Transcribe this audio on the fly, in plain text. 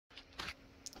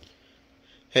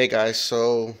Hey guys,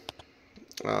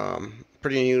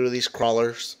 pretty new to these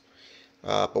crawlers,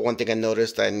 but one thing I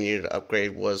noticed that I needed to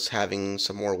upgrade was having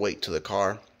some more weight to the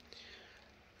car.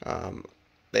 Um,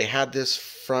 they had this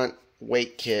front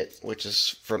weight kit, which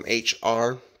is from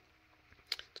HR.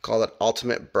 It's called an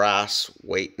Ultimate Brass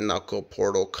Weight Knuckle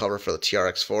Portal Cover for the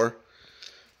TRX4.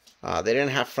 They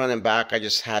didn't have front and back, I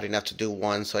just had enough to do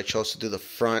one, so I chose to do the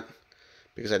front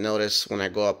because I noticed when I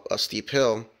go up a steep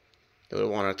hill, it would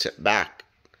want to tip back.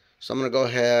 So I'm going to go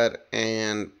ahead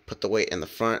and put the weight in the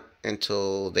front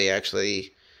until they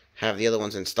actually have the other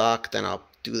ones in stock. Then I'll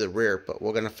do the rear, but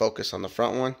we're going to focus on the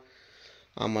front one.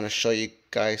 I'm going to show you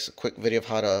guys a quick video of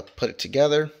how to put it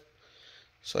together.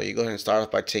 So you go ahead and start off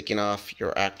by taking off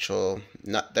your actual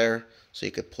nut there so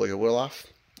you could pull your wheel off.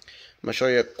 I'm going to show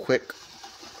you a quick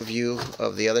view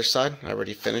of the other side. I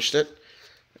already finished it.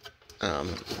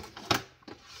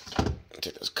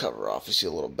 Take this cover off, you see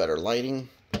a little better lighting.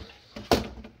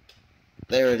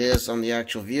 There it is on the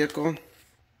actual vehicle.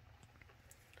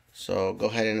 So go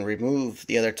ahead and remove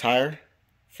the other tire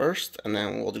first, and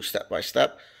then we'll do step by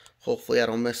step. Hopefully I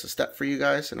don't miss a step for you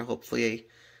guys, and hopefully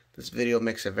this video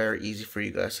makes it very easy for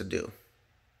you guys to do.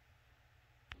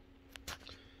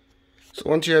 So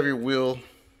once you have your wheel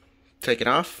taken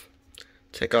off,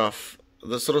 take off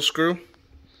this little screw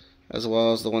as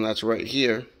well as the one that's right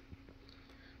here.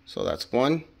 So that's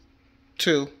 1,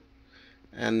 2,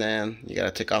 and then you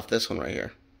gotta take off this one right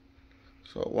here.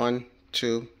 So 1,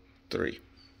 2, 3.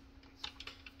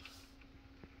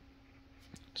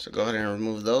 So go ahead and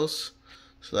remove those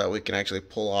so that we can actually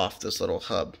pull off this little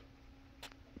hub.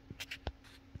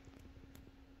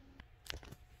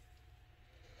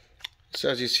 So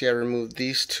as you see, I removed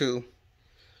these two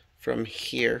from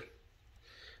here.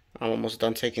 I'm almost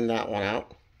done taking that one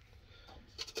out.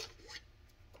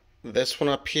 This one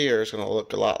up here is going to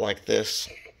look a lot like this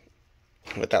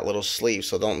with that little sleeve,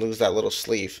 so don't lose that little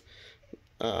sleeve.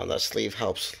 That sleeve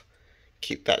helps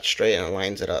keep that straight and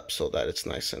lines it up so that it's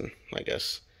nice and, I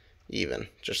guess, even.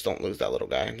 Just don't lose that little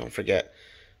guy. Don't forget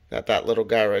that little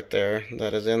guy right there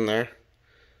that is in there.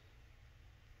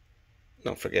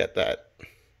 Don't forget that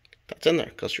that's in there,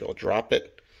 because you'll drop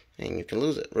it and you can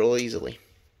lose it real easily.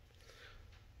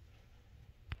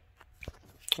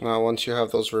 Now once you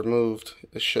have those removed,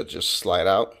 it should just slide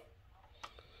out.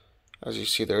 As you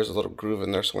see, there's a little groove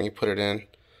in there, so when you put it in,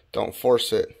 don't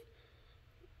force it.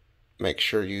 Make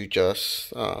sure you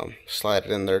just slide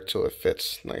it in there till it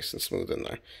fits nice and smooth in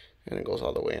there, and it goes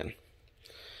all the way in.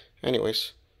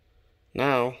 Anyways,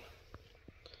 now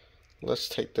let's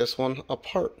take this one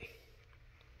apart.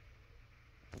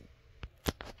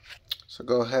 So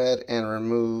go ahead and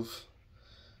remove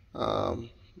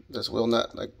this wheel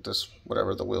nut, like this,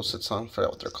 whatever the wheel sits on, I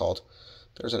forget what they're called.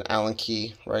 There's an Allen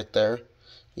key right there.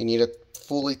 You need to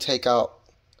fully take out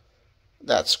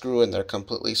that screw in there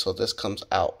completely so this comes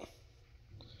out.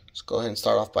 Let's go ahead and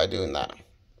start off by doing that.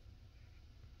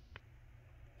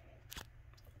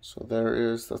 So there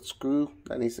is the screw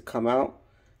that needs to come out.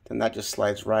 Then that just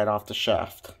slides right off the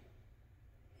shaft.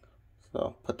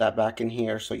 So put that back in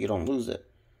here so you don't lose it.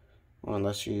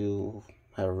 Unless you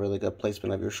have a really good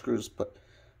placement of your screws, but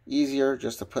easier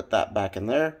just to put that back in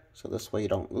there so this way you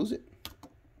don't lose it.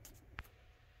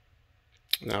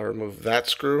 Now remove that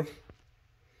screw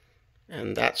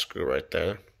and that screw right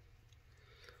there,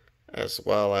 as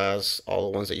well as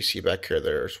all the ones that you see back here.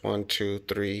 There's 1, 2,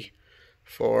 3,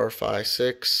 4, 5,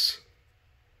 6,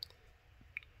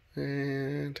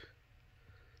 and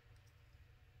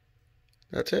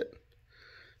that's it.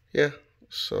 Yeah,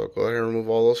 so go ahead and remove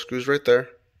all those screws right there.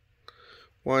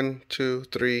 1, 2,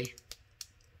 3,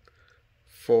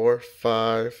 4,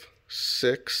 5,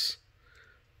 6,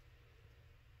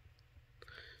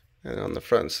 and on the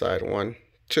front side 1,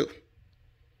 2.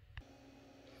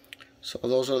 So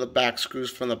those are the back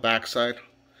screws from the back side,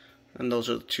 and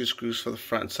those are the 2 screws for the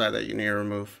front side that you need to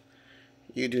remove.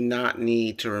 You do not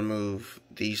need to remove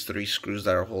these 3 screws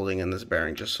that are holding in this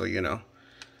bearing, just so you know.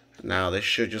 Now this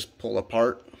should just pull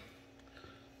apart.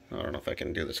 I don't know if I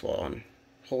can do this while I'm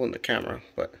holding the camera,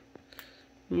 but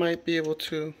might be able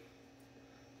to.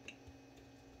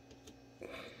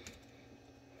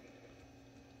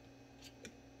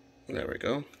 There we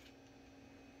go.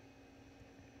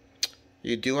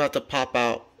 You do have to pop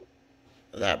out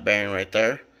that bearing right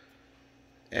there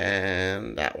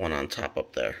and that one on top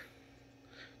up there.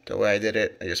 The way I did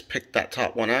it, I just picked that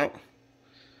top one out,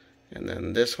 and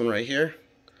then this one right here,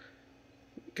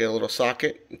 get a little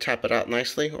socket and tap it out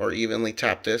nicely, or evenly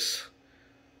tap this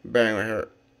bearing right here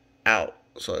out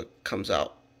so it comes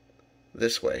out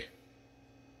this way.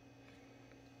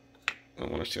 I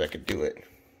want to see if I could do it.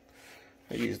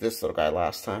 I used this little guy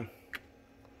last time.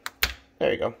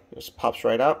 There you go. Just pops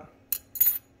right out.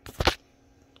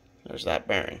 There's that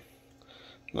bearing.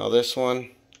 Now this one,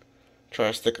 try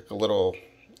to stick a little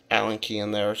Allen key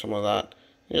in there or something like that.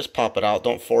 You just pop it out.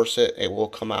 Don't force it. It will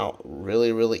come out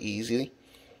really, really easy.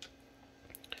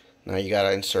 Now you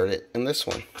gotta insert it in this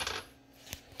one.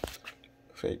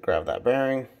 So you grab that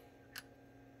bearing.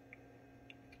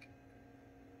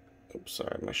 Oops,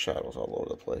 sorry, my shadow's all over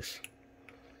the place.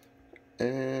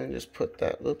 And just put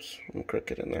that, oops, I'm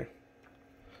crooked in there.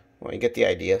 Well, you get the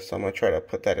idea, so I'm going to try to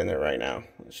put that in there right now.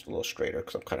 It's a little straighter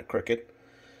because I'm kind of crooked.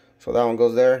 So that one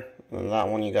goes there, and that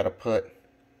one you got to put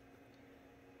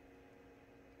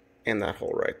in that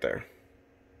hole right there.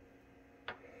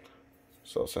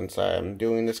 So since I'm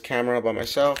doing this camera by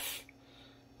myself,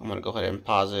 I'm going to go ahead and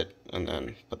pause it and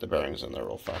then put the bearings in there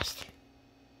real fast.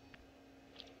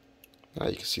 Now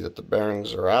you can see that the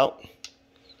bearings are out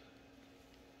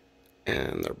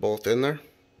and they're both in there.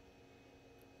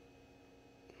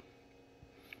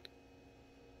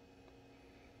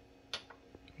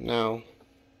 Now,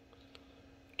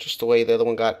 just the way the other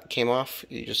one came off,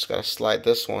 you just gotta slide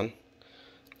this one.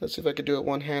 Let's see if I could do it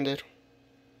one-handed.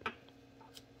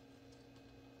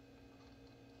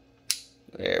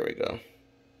 There we go.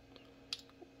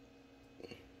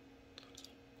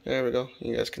 There we go.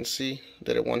 You guys can see,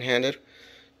 did it one-handed.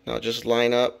 Now just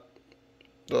line up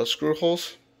those screw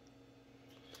holes.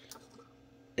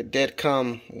 It did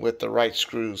come with the right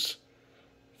screws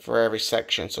for every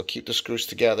section, so keep the screws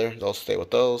together. They'll stay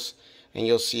with those, and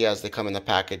you'll see as they come in the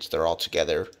package they're all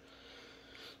together.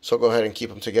 So go ahead and keep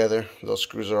them together. Those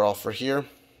screws are all for here.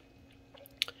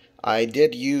 I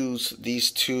did use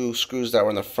these two screws that were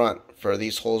in the front for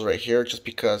these holes right here, just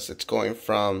because it's going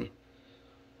from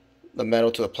the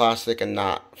metal to the plastic and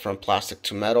not from plastic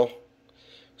to metal.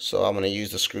 So I'm going to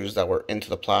use the screws that were into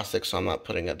the plastic, so I'm not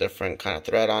putting a different kind of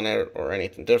thread on it or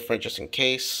anything different, just in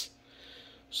case.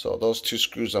 So those two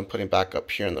screws I'm putting back up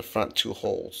here in the front two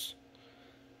holes.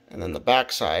 And then the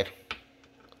back side,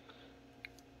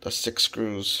 the 6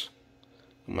 screws,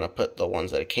 I'm going to put the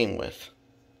ones that it came with.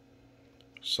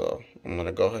 So I'm going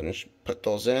to go ahead and put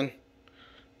those in,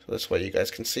 so this way you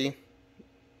guys can see.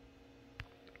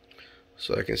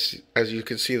 So I can see, as you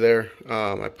can see there,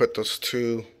 I put those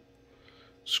 2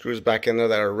 screws back in there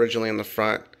that are originally in the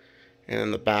front, and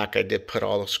in the back I did put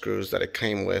all the screws that it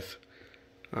came with.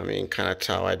 I mean, kind of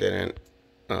tell I didn't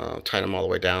tie them all the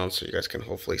way down, so you guys can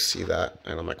hopefully see that.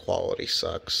 I know my quality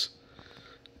sucks.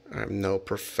 I'm no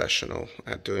professional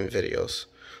at doing videos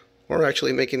or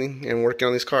actually making and working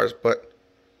on these cars, but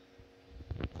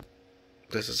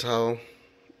this is how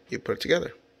you put it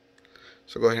together.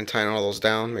 So go ahead and tighten all those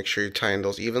down. Make sure you tighten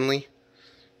those evenly.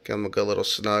 Give them a good little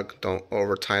snug. Don't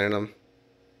over tighten them,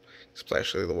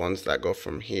 especially the ones that go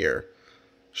from here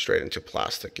straight into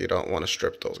plastic. You don't want to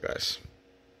strip those guys.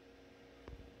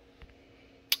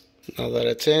 Now that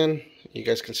it's in, you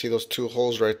guys can see those 2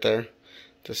 holes right there.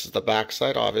 This is the back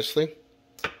side, obviously,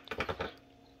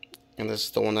 and this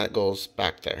is the one that goes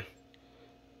back there.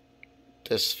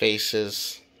 This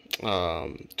faces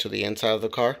to the inside of the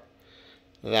car.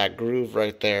 That groove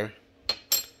right there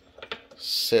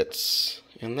sits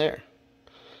in there.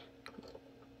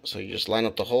 So you just line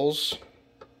up the holes.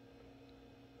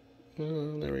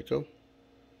 There we go.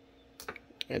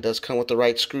 It does come with the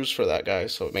right screws for that,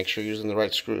 guys, so make sure you're using the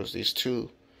right screws. These 2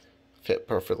 fit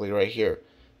perfectly right here.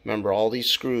 Remember, all these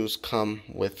screws come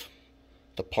with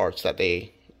the parts that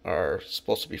they are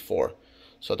supposed to be for,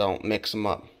 so don't mix them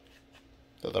up.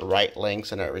 They're the right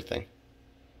lengths and everything.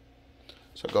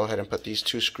 So go ahead and put these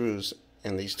 2 screws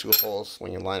in these 2 holes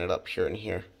when you line it up here and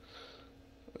here.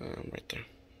 Right there.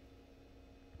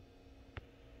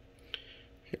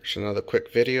 Here's another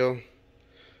quick video.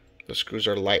 The screws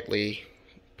are lightly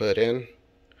put in,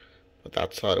 but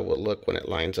that's how it would look when it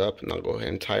lines up. And I'll go ahead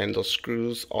and tighten those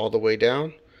screws all the way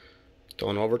down.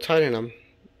 Don't over tighten them.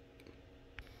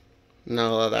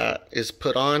 Now that is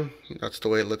put on, that's the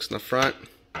way it looks in the front.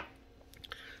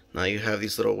 Now you have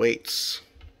these little weights.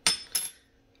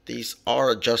 These are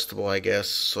adjustable, I guess,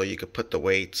 so you could put the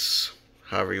weights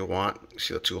however you want.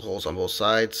 See the 2 holes on both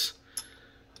sides.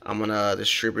 I'm gonna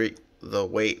distribute the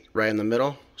weight right in the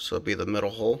middle, so it'll be the middle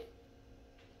hole.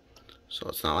 So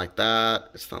it's not like that,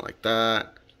 it's not like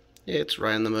that, it's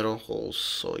right in the middle holes.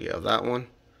 So you have that one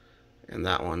and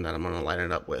that one that I'm going to line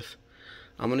it up with.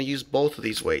 I'm going to use both of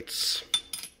these weights.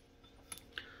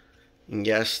 And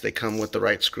yes, they come with the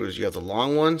right screws. You have the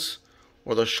long ones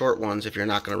or the short ones if you're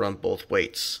not going to run both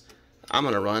weights. I'm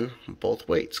going to run both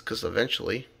weights because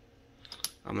eventually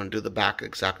I'm going to do the back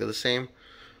exactly the same.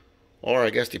 Or I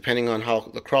guess depending on how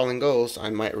the crawling goes,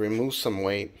 I might remove some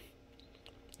weight.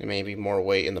 There may be more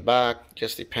weight in the back.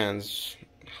 Just depends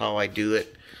how I do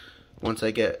it once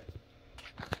I get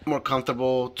more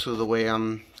comfortable to the way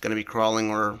I'm going to be crawling,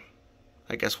 or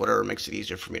I guess whatever makes it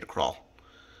easier for me to crawl.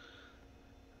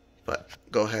 But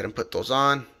go ahead and put those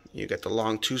on. You get the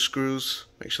long 2 screws.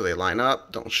 Make sure they line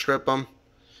up. Don't strip them.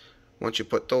 Once you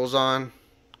put those on,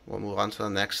 we'll move on to the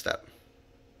next step.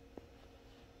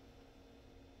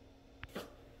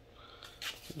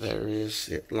 There is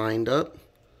it lined up.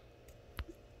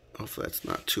 Hopefully that's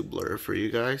not too blurry for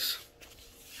you guys.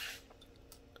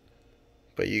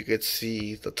 But you could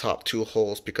see the top 2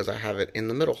 holes because I have it in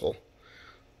the middle hole.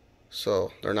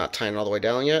 So they're not tying all the way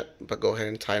down yet, but go ahead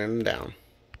and tighten them down.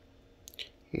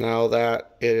 Now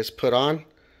that it is put on,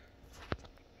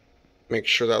 make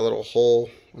sure that little hole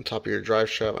on top of your drive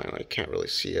shaft, I know you can't really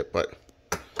see it, but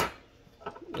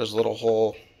there's a little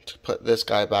hole to put this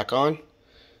guy back on.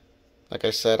 Like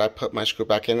I said, I put my screw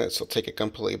back in it, so take it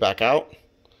completely back out.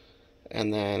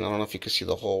 And then I don't know if you can see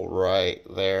the hole right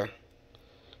there.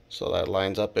 So that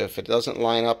lines up. If it doesn't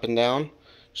line up and down,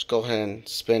 just go ahead and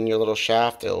spin your little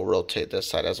shaft. It'll rotate this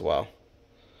side as well.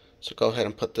 So go ahead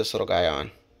and put this little guy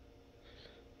on.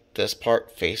 This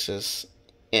part faces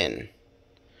in.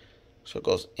 So it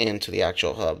goes into the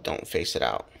actual hub. Don't face it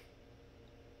out.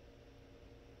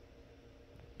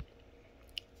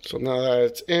 So now that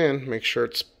it's in, make sure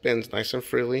it spins nice and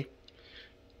freely.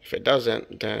 If it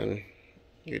doesn't, then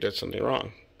you did something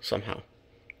wrong somehow.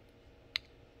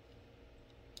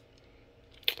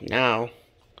 Now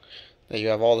that you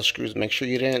have all the screws, make sure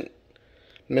you didn't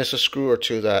miss a screw or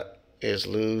two that is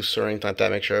loose or anything like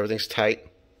that. Make sure everything's tight.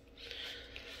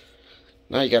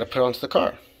 Now you got to put it onto the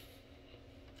car.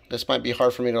 This might be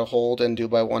hard for me to hold and do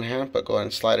by one hand, but go ahead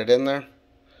and slide it in there.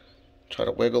 Try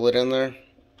to wiggle it in there.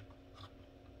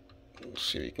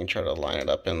 See if you can try to line it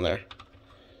up in there.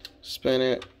 Spin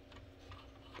it.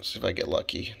 See if I get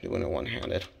lucky doing it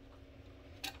one-handed.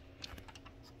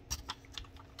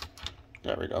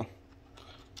 There we go.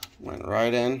 Went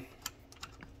right in.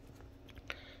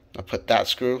 Now put that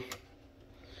screw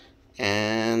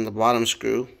and the bottom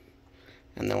screw,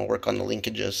 and then we'll work on the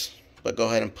linkages. But go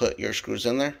ahead and put your screws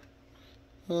in there.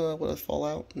 Will it fall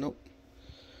out? Nope.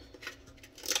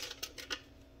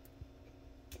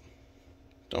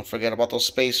 Don't forget about those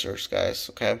spacers, guys,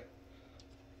 okay?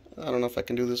 I don't know if I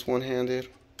can do this one-handed.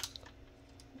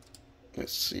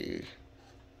 Let's see.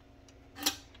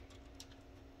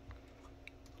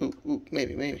 Ooh,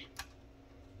 maybe.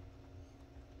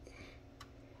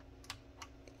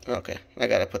 Okay, I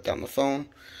gotta put down the phone.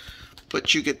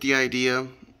 But you get the idea.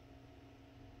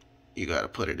 You gotta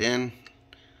put it in.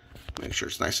 Make sure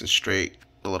it's nice and straight.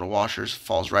 The little washers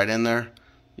falls right in there.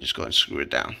 You just go ahead and screw it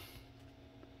down.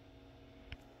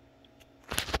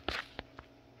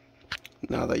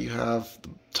 Now that you have the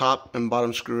top and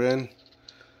bottom screw in,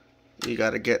 you got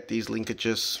to get these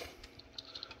linkages,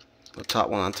 the top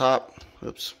one on top,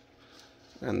 oops,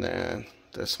 and then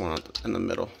this one in the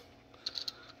middle.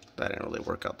 That didn't really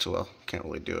work out too well. Can't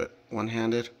really do it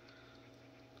one-handed.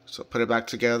 So put it back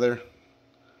together.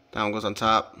 That one goes on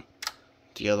top,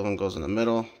 the other one goes in the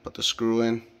middle. Put the screw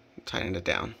in, tighten it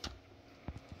down.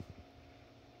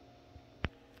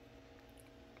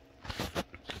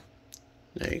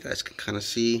 There you guys can kind of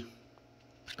see.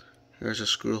 There's a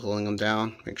screw holding them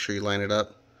down. Make sure you line it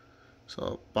up.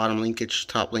 So bottom linkage,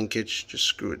 top linkage, just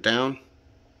screw it down.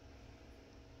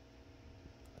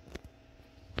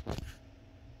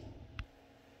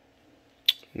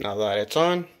 Now that it's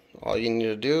on, all you need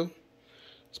to do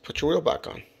is put your wheel back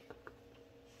on.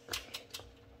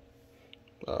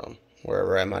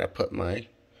 Wherever I might have put my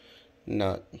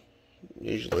nut.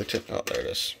 Usually oh, there it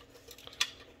is.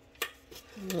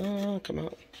 Come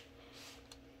out.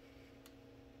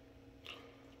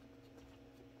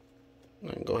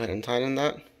 And go ahead and tighten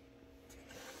that.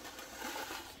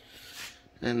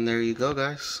 And there you go,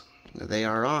 guys. They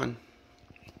are on.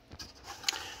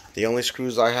 The only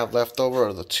screws I have left over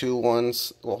are the 2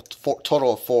 ones, well,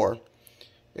 total of 4.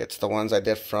 It's the ones I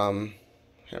did from,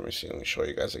 let me show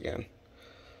you guys again.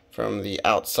 From the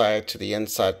outside to the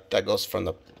inside, that goes from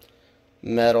the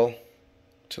metal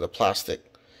to the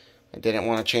plastic. I didn't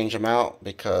want to change them out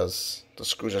because the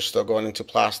screws are still going into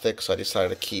plastic, so I decided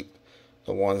to keep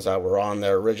the ones that were on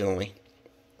there originally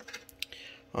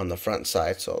on the front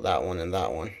side. So that one and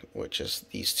that one, which is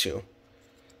these 2.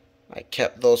 I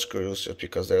kept those screws just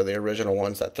because they're the original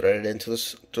ones that threaded into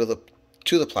to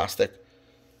the plastic,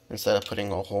 instead of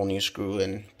putting a whole new screw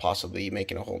and possibly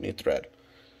making a whole new thread.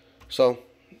 So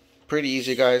pretty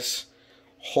easy, guys.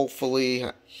 Hopefully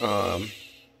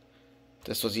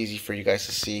this was easy for you guys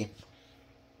to see.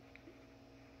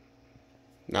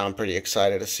 Now I'm pretty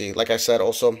excited to see. Like I said,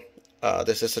 also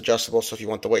this is adjustable, so if you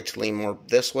want the weight to lean more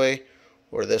this way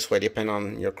or this way, depending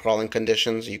on your crawling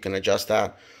conditions. You can adjust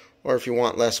that. Or if you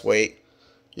want less weight,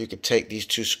 you could take these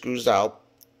two screws out,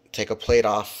 take a plate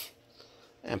off,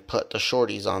 and put the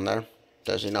shorties on there.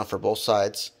 There's enough for both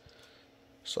sides,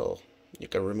 so you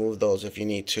can remove those if you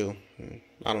need to.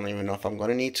 I don't even know if I'm going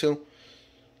to need to.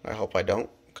 I hope I don't,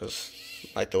 because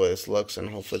I like the way this looks, and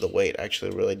hopefully the weight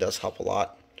actually really does help a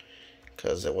lot,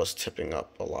 because it was tipping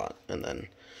up a lot. And then,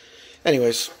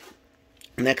 anyways,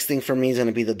 next thing for me is going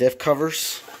to be the diff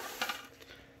covers,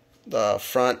 the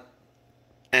front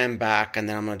and back, and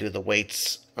then I'm going to do the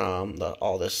weights,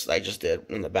 all this I just did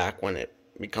in the back when it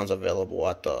becomes available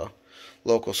at the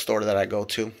local store that I go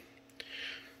to.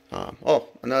 Oh,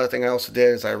 another thing I also did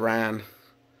is I ran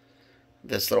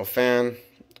this little fan,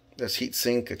 this heat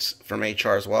sink. It's from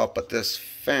HR as well, but this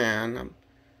fan, I'm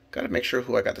gotta make sure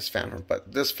who I got this fan from,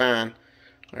 but this fan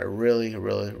I really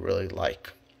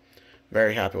like.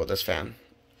 Very happy with this fan.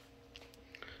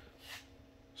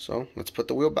 So let's put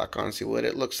the wheel back on and see what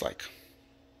it looks like.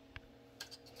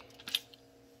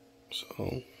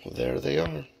 So there they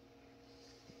are.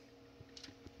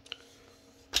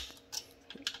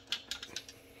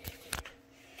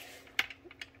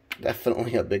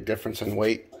 Definitely a big difference in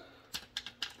weight.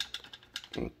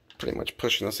 I'm pretty much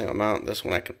pushing the same amount. This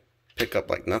one I can pick up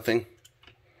like nothing.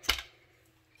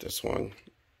 This one,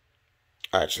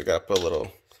 I actually got to put a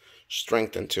little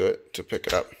strength into it to pick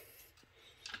it up.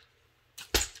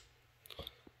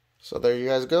 So there you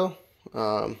guys go.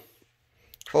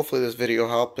 Hopefully this video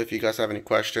helped. If you guys have any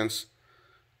questions,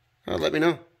 let me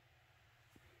know.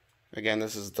 Again,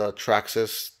 this is the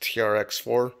Traxxas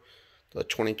Trx4, the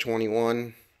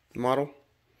 2021 model.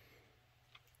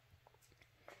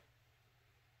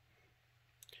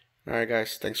 Alright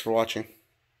guys, thanks for watching.